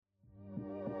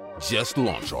just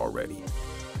launch already.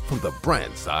 From the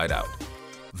brand side out.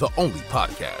 The only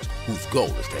podcast whose goal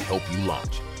is to help you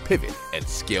launch, pivot, and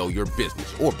scale your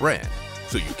business or brand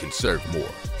so you can serve more,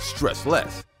 stress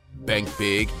less, bank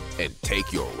big, and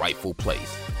take your rightful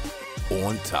place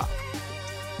on top.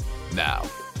 Now,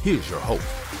 here's your host,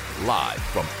 live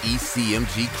from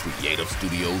ECMG Creative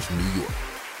Studios, New York,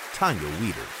 Tanya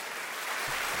Wieters.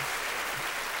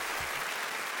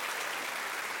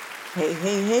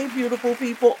 Hey, beautiful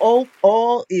people. Oh,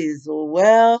 all is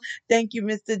well. Thank you,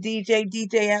 Mr.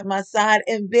 DJ at my side.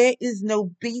 And there is no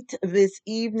beat this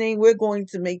evening. We're going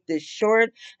to make this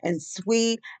short and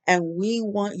sweet. And we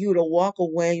want you to walk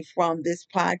away from this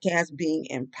podcast being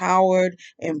empowered,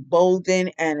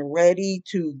 emboldened, and ready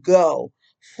to go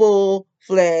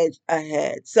full-fledged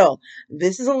ahead. So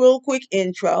this is a little quick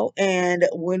intro. And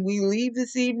when we leave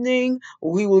this evening,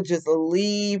 we will just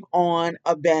leave on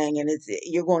a bang, and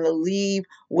you're going to leave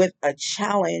with a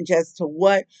challenge as to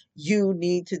what you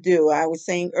need to do. I was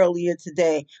saying earlier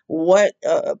today, what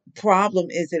problem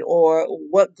is it, or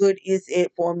what good is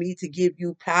it for me to give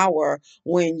you power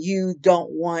when you don't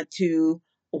want to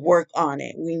work on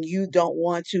it, when you don't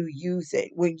want to use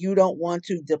it, when you don't want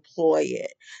to deploy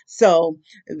it? So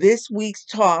this week's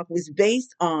talk was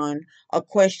based on a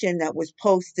question that was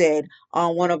posted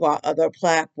on one of our other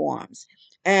platforms.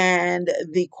 And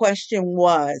the question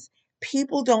was,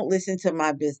 people don't listen to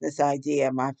my business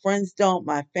idea. My friends don't,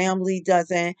 my family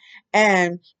doesn't,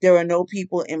 and there are no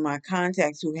people in my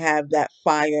contacts who have that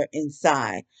fire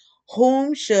inside.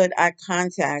 Whom should I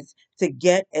contact to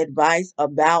get advice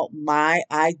about my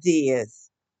ideas?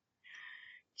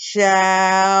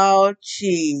 Chow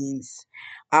cheese.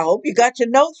 I hope you got your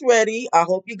notes ready. I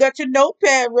hope you got your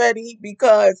notepad ready,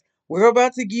 because we're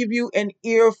about to give you an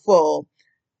earful.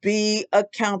 Be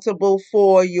accountable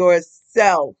for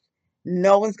yourself.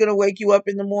 No one's going to wake you up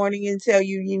in the morning and tell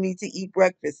you you need to eat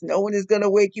breakfast. No one is going to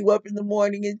wake you up in the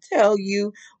morning and tell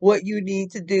you what you need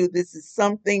to do. This is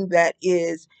something that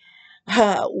is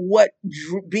what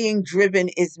being driven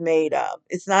is made of.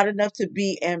 It's not enough to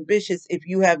be ambitious if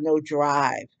you have no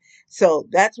drive. So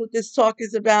that's what this talk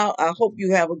is about. I hope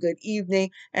you have a good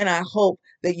evening, and I hope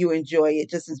that you enjoy it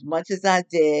just as much as I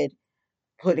did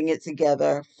putting it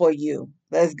together for you.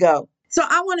 Let's go. So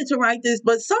I wanted to write this,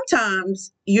 but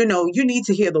sometimes, you need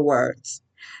to hear the words.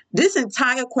 This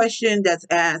entire question that's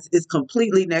asked is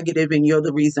completely negative, and you're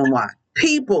the reason why.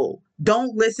 People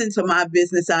don't listen to my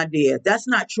business idea. That's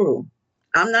not true.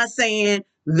 I'm not saying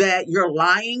that you're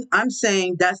lying. I'm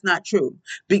saying that's not true,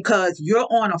 because you're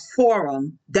on a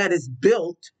forum that is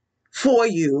built for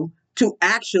you to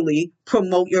actually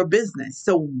promote your business.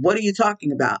 So what are you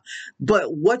talking about?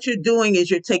 But what you're doing is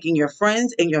you're taking your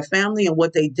friends and your family and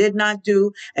what they did not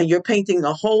do, and you're painting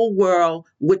the whole world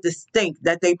with the stink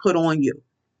that they put on you.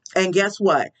 And guess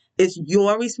what? It's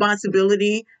your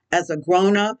responsibility as a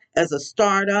grown-up, as a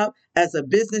startup, as a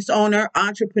business owner,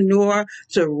 entrepreneur,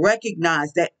 to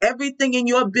recognize that everything in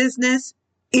your business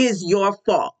is your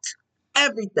fault.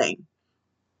 Everything.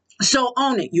 So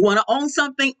own it. You want to own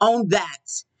something? Own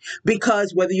that.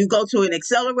 Because whether you go to an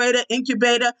accelerator,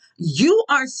 incubator, you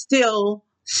are still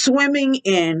swimming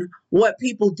in what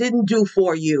people didn't do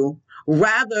for you,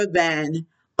 rather than,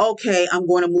 okay, I'm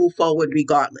going to move forward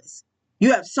regardless.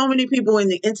 You have so many people in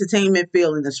the entertainment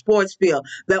field, in the sports field,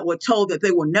 that were told that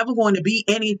they were never going to be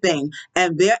anything.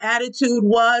 And their attitude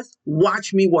was,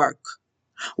 watch me work.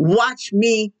 Watch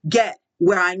me get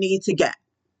where I need to get.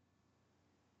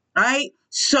 Right?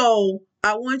 So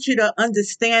I want you to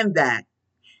understand that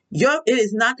it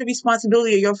is not the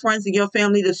responsibility of your friends and your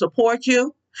family to support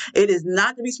you. It is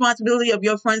not the responsibility of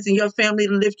your friends and your family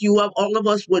to lift you up. All of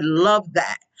us would love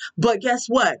that. But guess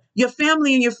what? Your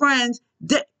family and your friends,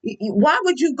 why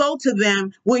would you go to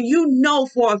them when you know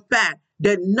for a fact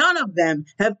that none of them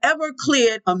have ever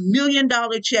cleared $1 million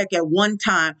check at one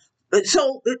time?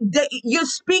 So you're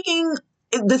speaking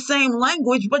the same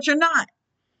language, but you're not.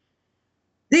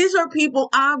 These are people,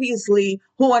 obviously,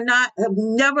 who have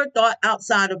never thought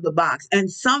outside of the box.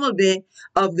 And some of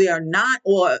their not,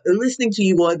 or listening to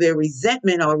you, or their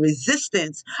resentment or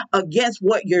resistance against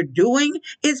what you're doing,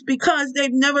 is because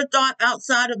they've never thought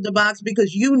outside of the box,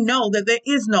 because you know that there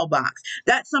is no box.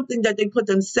 That's something that they put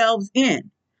themselves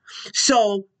in.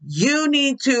 So you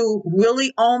need to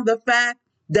really own the fact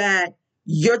that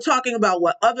you're talking about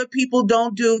what other people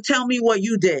don't do. Tell me what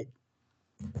you did.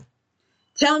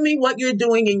 Tell me what you're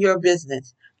doing in your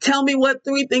business. Tell me what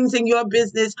 3 things in your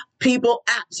business people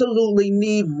absolutely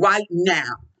need right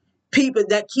now. People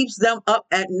that keeps them up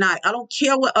at night. I don't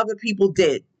care what other people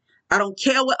did. I don't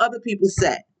care what other people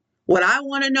said. What I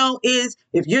want to know is,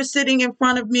 if you're sitting in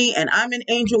front of me and I'm an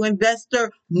angel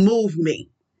investor, move me.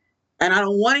 And I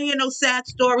don't want to hear no sad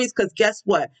stories because guess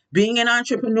what? Being an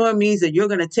entrepreneur means that you're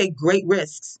going to take great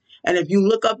risks. And if you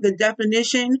look up the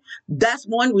definition, that's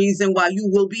one reason why you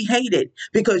will be hated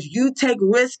because you take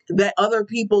risks that other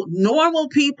people, normal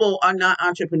people, are not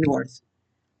entrepreneurs.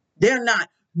 They're not.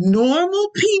 Normal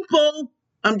people,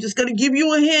 I'm just going to give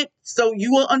you a hint so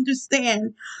you will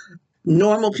understand.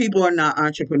 Normal people are not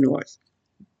entrepreneurs.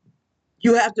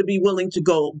 You have to be willing to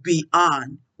go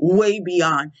beyond, way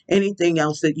beyond anything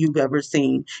else that you've ever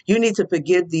seen. You need to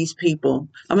forgive these people.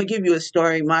 I'm going to give you a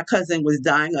story. My cousin was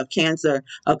dying of cancer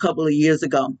a couple of years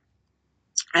ago.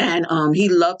 And he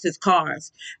loved his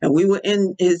cars. And we were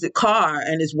in his car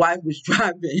and his wife was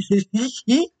driving.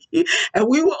 And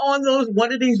we were on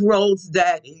one of these roads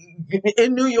that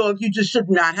in New York, you just should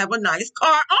not have a nice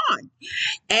car on.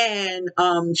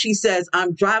 And she says,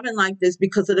 I'm driving like this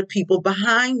because of the people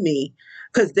behind me,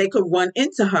 because they could run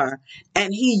into her.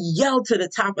 And he yelled to the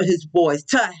top of his voice,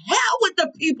 to hell with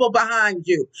the people behind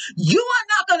you. You are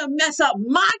not going to mess up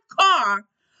my car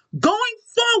going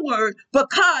forward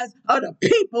because of the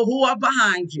people who are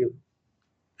behind you.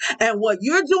 And what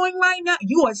you're doing right now,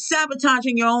 you are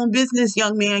sabotaging your own business,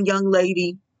 young man, young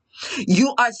lady.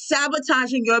 You are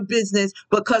sabotaging your business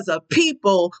because of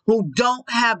people who don't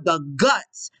have the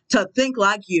guts to think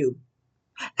like you.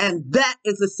 And that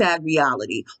is a sad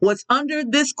reality. What's under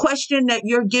this question that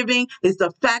you're giving is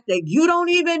the fact that you don't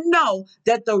even know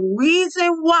that the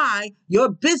reason why your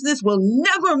business will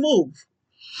never move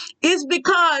is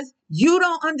because you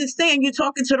don't understand you're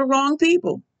talking to the wrong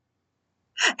people.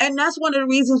 And that's one of the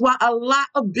reasons why a lot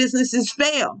of businesses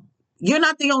fail. You're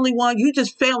not the only one. You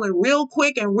just failing real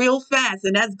quick and real fast,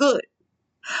 and that's good.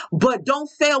 But don't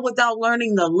fail without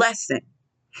learning the lesson.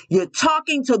 You're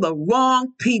talking to the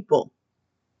wrong people.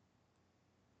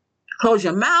 Close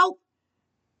your mouth.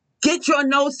 Get your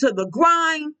nose to the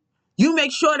grind. You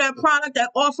make sure that product, that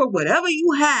offer, whatever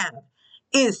you have,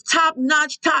 is top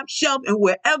notch, top shelf, and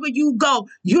wherever you go,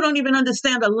 you don't even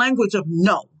understand the language of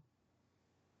no.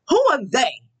 Who are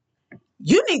they?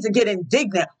 You need to get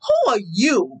indignant. Who are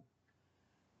you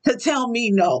to tell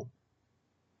me no?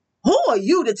 Who are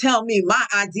you to tell me my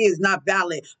idea is not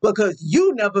valid because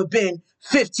you never been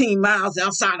 15 miles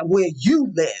outside of where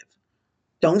you live?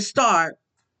 Don't start.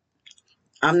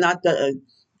 I'm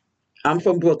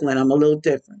from Brooklyn. I'm a little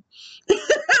different. But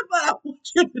I want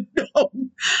you to know.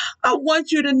 I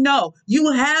want you to know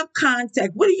you have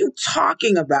contact. What are you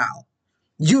talking about?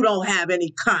 You don't have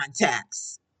any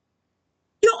contacts.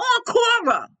 You're on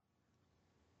Quora.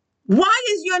 Why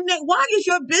is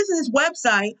your business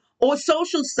website or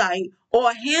social site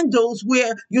or handles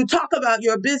where you talk about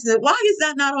your business, why is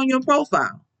that not on your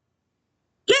profile?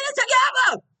 Get it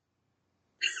together.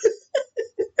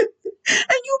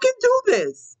 And you can do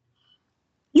this.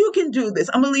 You can do this.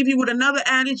 I'm going to leave you with another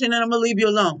adage and then I'm going to leave you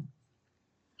alone.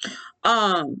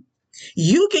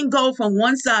 You can go from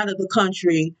one side of the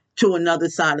country to another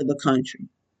side of the country.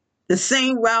 The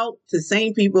same route, the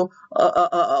same people,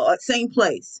 same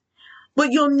place.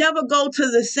 But you'll never go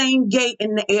to the same gate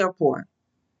in the airport.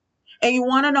 And you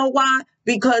want to know why?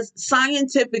 Because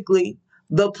scientifically,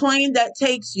 the plane that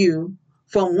takes you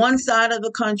from one side of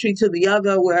the country to the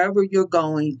other, wherever you're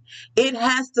going, it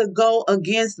has to go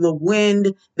against the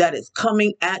wind that is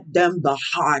coming at them the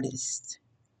hardest.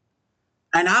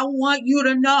 And I want you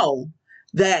to know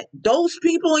that those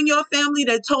people in your family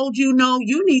that told you no,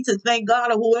 you need to thank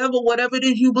God or whoever, whatever it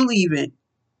is you believe in,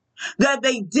 that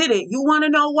they did it. You want to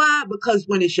know why? Because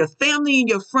when it's your family and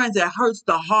your friends, it hurts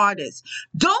the hardest.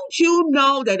 Don't you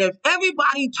know that if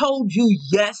everybody told you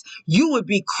yes, you would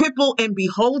be crippled and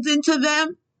beholden to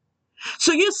them?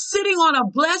 So you're sitting on a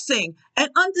blessing, and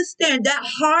understand that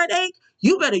heartache,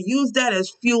 you better use that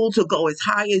as fuel to go as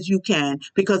high as you can,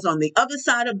 because on the other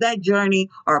side of that journey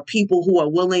are people who are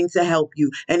willing to help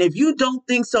you. And if you don't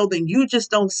think so, then you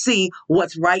just don't see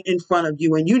what's right in front of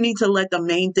you. And you need to let the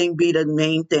main thing be the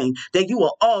main thing, that you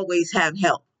will always have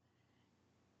help.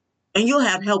 And you'll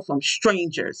have help from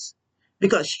strangers,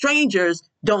 because strangers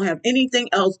don't have anything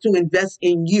else to invest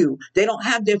in you. They don't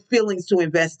have their feelings to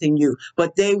invest in you,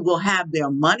 but they will have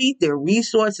their money, their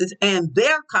resources, and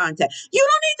their contact. You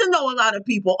don't need to know a lot of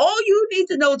people. All you need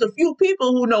to know is a few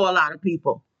people who know a lot of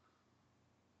people.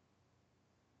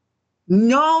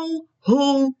 Know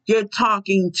who you're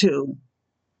talking to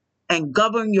and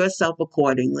govern yourself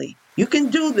accordingly. You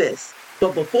can do this,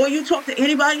 but before you talk to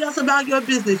anybody else about your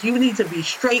business, you need to be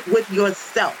straight with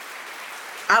yourself.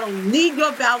 I don't need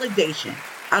your validation.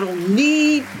 I don't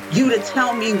need you to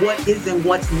tell me what is and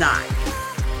what's not.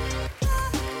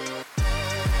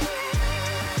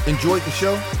 Enjoyed the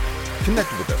show?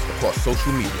 Connect with us across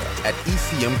social media at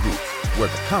ECM Groups, where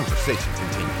the conversation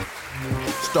continues.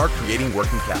 Start creating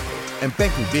working capital and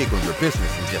banking big on your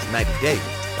business in just 90 days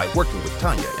by working with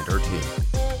Tanya and her team.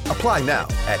 Apply now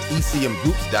at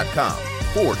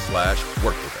ecmgroups.com/work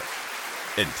with us.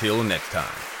 Until next time,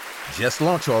 just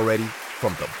launch already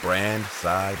from the brand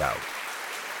side out.